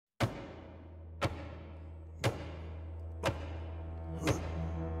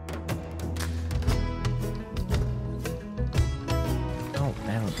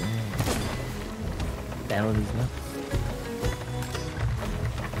battle these nuts.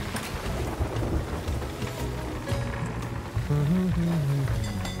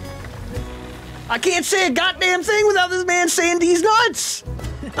 I can't say a goddamn thing without this man saying these nuts.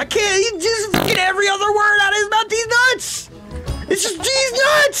 I can't. He just get every other word out of his mouth. These nuts. It's just these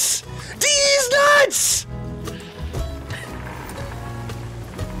nuts. These nuts.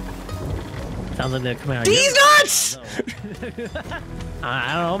 Sounds like they're coming out. These nuts.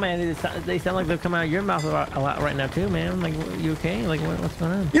 I don't know, man. They sound like they're coming out of your mouth a lot right now too, man. Like, you okay? Like, what's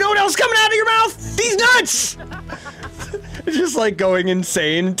going on? You know what else is coming out of your mouth? These nuts. It's just like going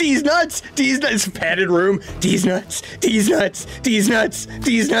insane. These nuts. These nuts. Padded room. These nuts. These nuts. These nuts.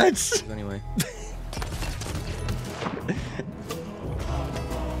 These nuts. Anyway.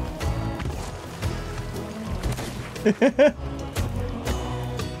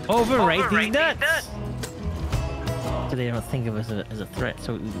 Overrate these nuts. So they don't think of us as a threat.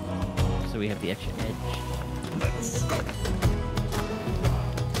 So we have the extra edge.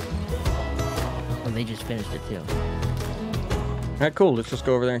 And they just finished it too. Alright, cool. Let's just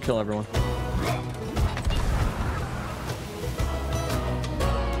go over there and kill everyone.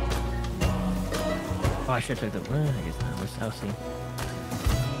 Oh, I should have took the. I guess not. I'll see.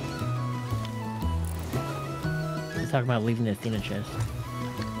 We're talking about leaving the Athena chest.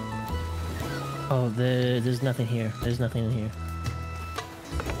 Oh, there's nothing here. There's nothing in here.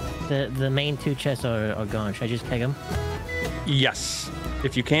 The main two chests are gone. Should I just keg them? Yes.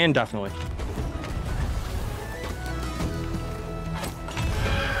 If you can, definitely.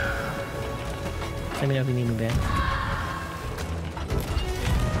 Let me know if you need me back.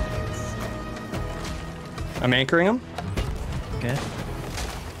 I'm anchoring them. Okay.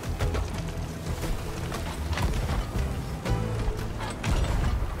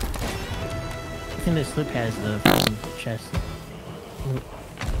 I think this sloop has the chest.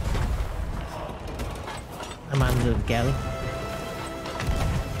 I'm on the galley.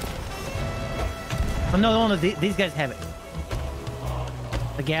 Oh no, these guys have it.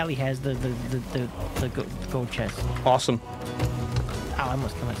 The galley has the gold chest. Awesome. Oh, I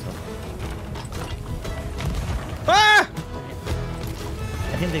almost killed myself. Ah!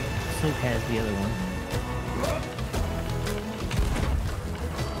 I think the sloop has the other one.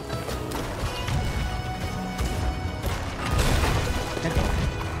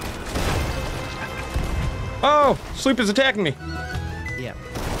 Oh! Sloop is attacking me. Yeah.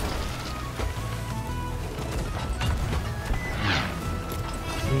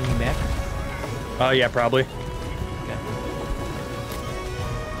 You need me back? Yeah, probably. Okay.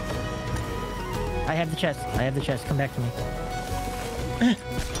 I have the chest. I have the chest. Come back to me.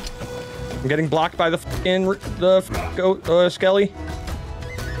 I'm getting blocked by the Skelly.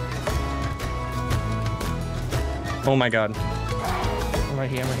 Oh my god. I'm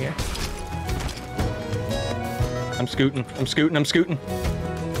right here. I'm right here. I'm scooting. I'm scooting. I'm scooting.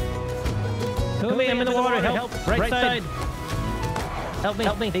 Help me! I'm in the water. Help! Right side. Help me!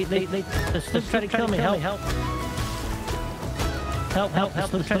 Help me! The sloop trying to kill me. Help! Help! The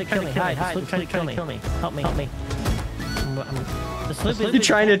sloop trying to kill me. Hide! The sloop trying to kill me. Help me! Help me! The sloop is. You're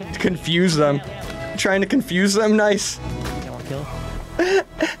trying to confuse them. You're trying to confuse them. Nice. You want to kill?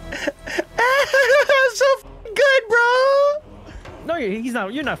 So good, bro. No, he's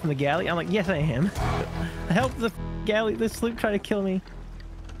not. You're not from the galley. I'm like, yes, I am. Help the galley! The sloop trying to kill me.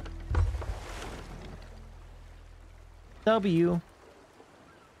 W.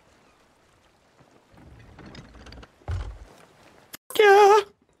 Yeah.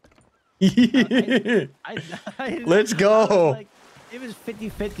 Let's go. Like, it was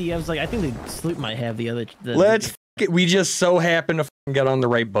 50-50. I was like, I think the sloop might have the other. We just so happen to get on the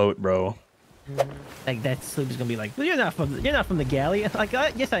right boat, bro. Like that sloop is gonna be like, well, you're not from the galley. Like,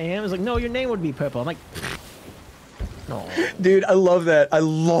 yes, I am. It's like, no, your name would be purple. I'm like, no. Dude, I love that. I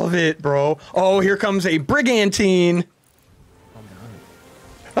love it, bro. Oh, here comes a brigantine.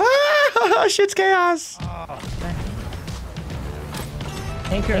 Ah, shit's chaos. Oh,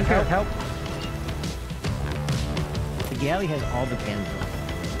 Anchor, help. The galley has all the cannons.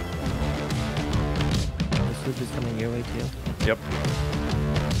 The sloop is coming your way too. Yep.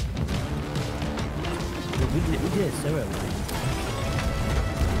 We did it so early.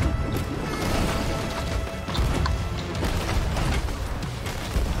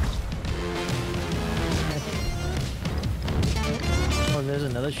 Oh, there's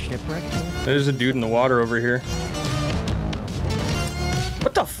another shipwreck here? There's a dude in the water over here.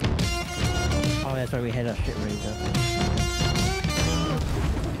 What the f? Oh, that's why we had our shit raised up.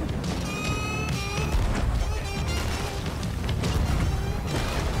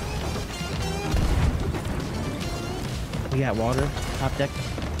 We got water, top deck.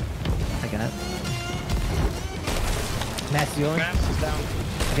 I got it. Matt's yours. Maps is down.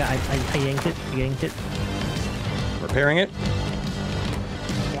 I yanked it. I yanked it. Repairing it.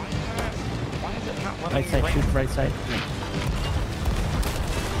 Why is it not letting Right me side, land? shoot right side.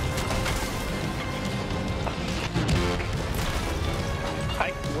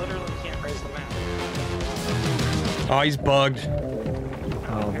 I literally can't raise the map. Oh, he's bugged.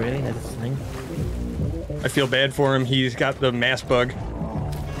 Oh, really? That's his thing? I feel bad for him. He's got the mass bug. I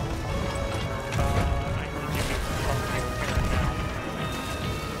need to probably repair it now.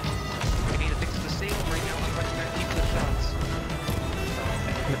 I need to fix the sail right now if I can keep the shots.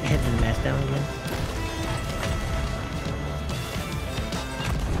 Hit the mast down again.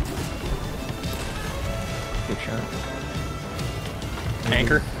 Good shot.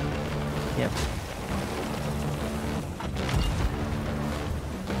 Anchor. Yep.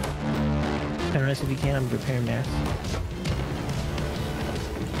 Turn rest if you can. I'm repairing mast.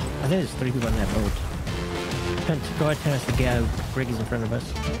 I think there's 3 people on that boat. Go ahead, turn us the guy. Brig is in front of us.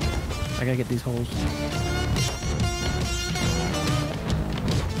 I gotta get these holes.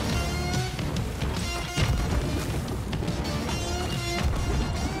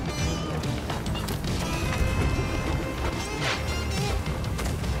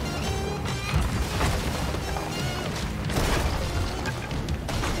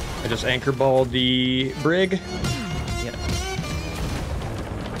 I just anchor balled the brig. Yep.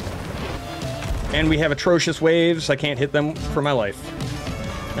 And we have atrocious waves. I can't hit them for my life.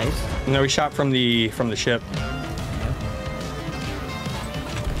 Nice. No, we shot from the ship. Yep.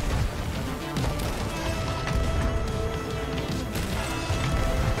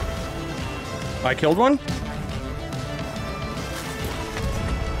 I killed one.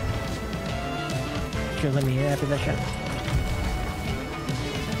 Sure, let me hit after that shot.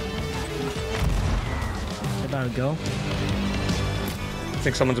 About to go.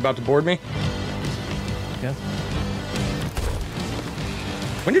 Think someone's about to board me. Go.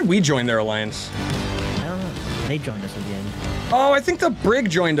 When did we join their alliance? I don't know. They joined us again. Oh, I think the brig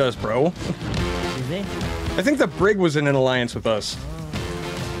joined us, bro. Did they? I think the brig was in an alliance with us.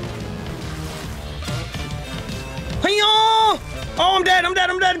 Hey-ya! Oh, I'm dead, I'm dead,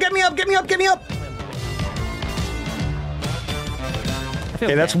 I'm dead. Get me up, get me up, get me up.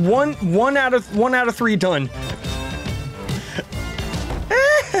 Okay, that's one out of 3 done.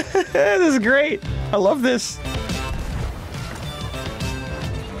 This is great. I love this.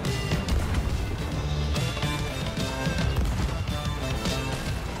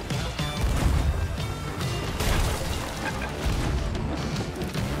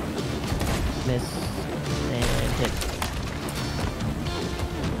 Miss and hit.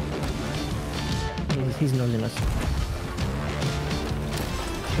 He's nosing us.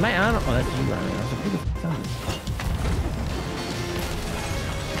 Am I on? Oh, that's you running. That's a pretty sound.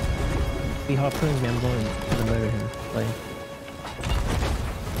 If he harpoons me, I'm going to murder him. Like.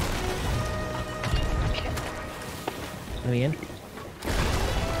 Let me in.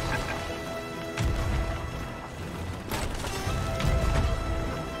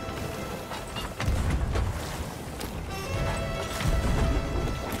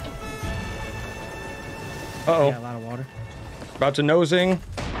 Uh-oh. Yeah, a lot of water. About to nosing.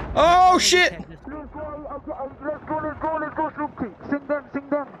 Oh, shit! Let's go, Sloop. Sing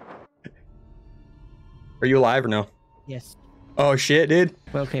them. Are you alive or no? Yes. Oh, shit, dude.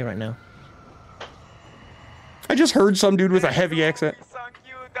 We're okay right now. I just heard some dude with a heavy accent. Thank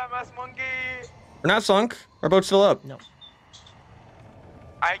you, dumbass monkey. We're not sunk. Our boat's still up. No.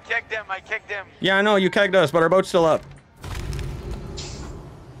 I kicked them. Yeah, I know. You kegged us, but our boat's still up.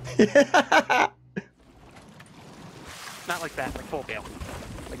 Not like that, like full bail.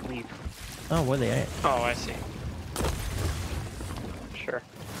 Like leave. Oh, where they at? Oh, I see. Sure.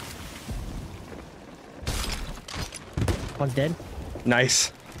 One's dead.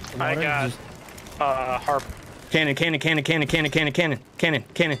 Nice. I Water, got just- harp. Cannon.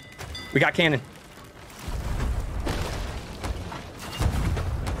 We got cannon.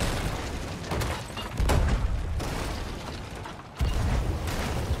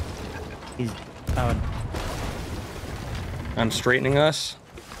 He's powered. I'm straightening us.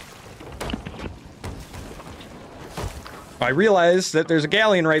 I realize that there's a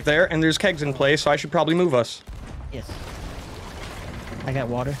galleon right there, and there's kegs in place, so I should probably move us. Yes. I got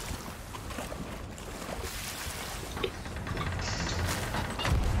water.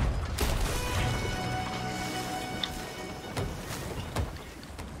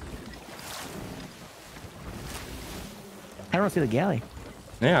 I don't see the galley.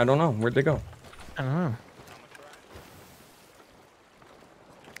 Yeah, I don't know. Where'd they go? I don't know.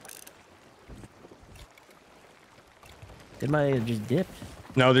 They might have just dipped.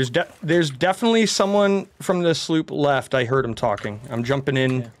 No, there's definitely someone from the sloop left. I heard him talking. I'm jumping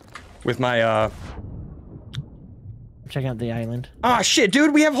in with my Check out the island. Ah, shit,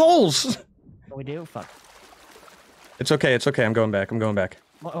 dude, we have holes. What we do? Fuck. It's okay. It's okay. I'm going back. I'm going back.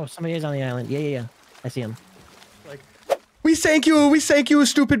 Oh, somebody is on the island. Yeah. I see him. Like, we sank you,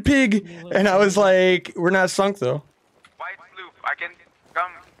 stupid pig. And I was like, we're not sunk though. White sloop, I can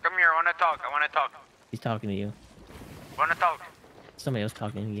come here. I wanna talk. He's talking to you. Wanna talk. Somebody else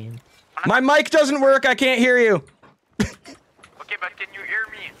talking in the game. My mic doesn't work. I can't hear you. Okay, but can you hear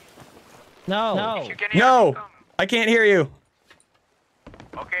me? No. If you can hear No, me, come. I can't hear you.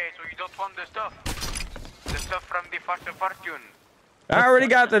 Okay, so you don't want the stuff. The stuff from the Fast of Fortune. I already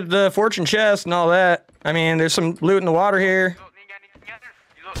got the fortune chest and all that. I mean, there's some loot in the water here. You don't need anything else.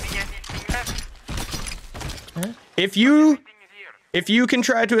 You don't need anything left. Huh? Everything is here. If you can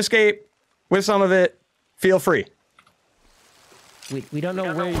try to escape with some of it, feel free. We don't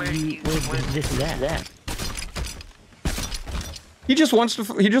know where this is at. He just wants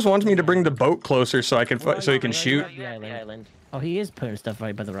me to bring the boat closer so I can so he can shoot. The island. Oh, he is putting stuff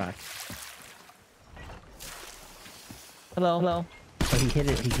right by the rock. Hello. Oh, he hit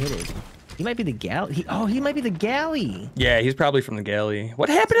it. He might be the galley. He might be the galley. Yeah, he's probably from the galley. What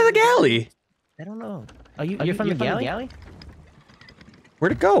happened to the galley? I don't know. You're from the galley?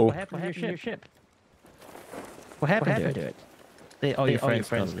 Where'd it go? What happened to your ship? What happened to it? Your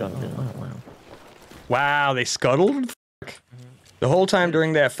friends gone. Oh, wow. Wow, they scuttled? The whole time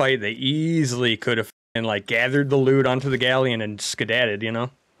during that fight, they easily could have like gathered the loot onto the galleon and skedadded, you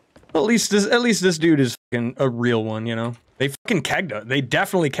know? At least this dude is fucking a real one, you know? They fucking kegged us. They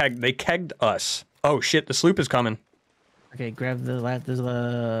definitely kegged us. Oh shit, the sloop is coming. Okay, grab the last. That's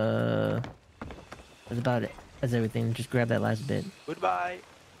about it. That's everything. Just grab that last bit. Goodbye.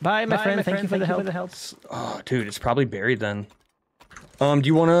 Bye, my friend. Thank you for the help. Oh, dude, it's probably buried then. Do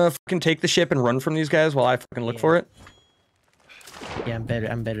you want to fucking take the ship and run from these guys while I fucking look for it? Yeah, I'm better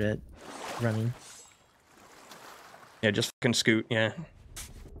at running. Yeah, just fucking scoot. Yeah.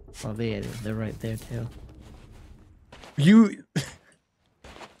 Oh, they're right there too.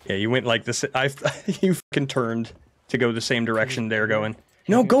 Yeah, you went like this. You fucking turned to go the same direction they're going.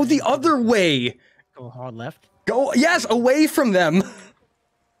 No, go the other way. Go hard left. Go, yes, away from them.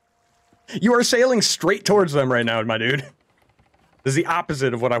 You are sailing straight towards them right now, my dude. This is the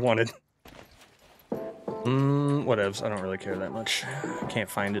opposite of what I wanted. Whatevs. I don't really care that much. I can't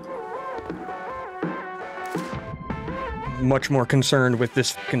find it. Much more concerned with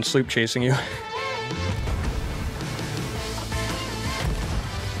this fucking sloop chasing you.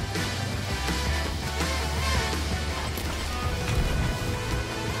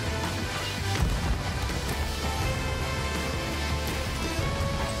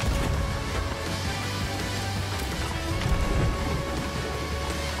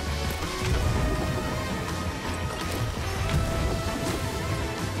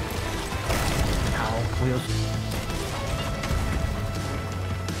 Wheels.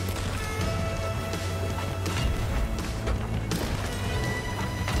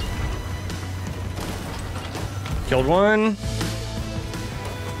 Killed one.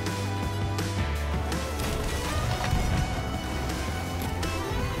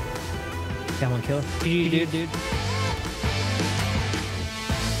 Got one kill. Dude.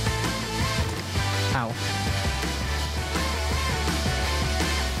 Ow.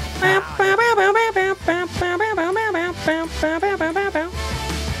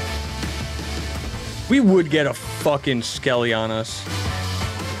 We would get a fucking skelly on us.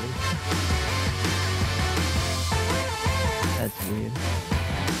 That's weird.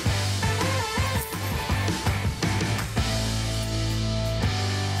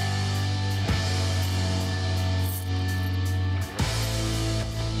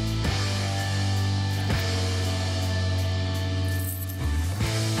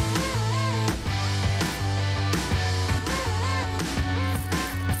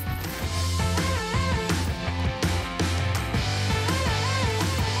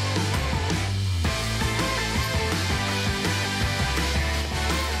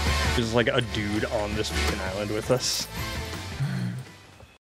 There's like a dude on this fucking island with us.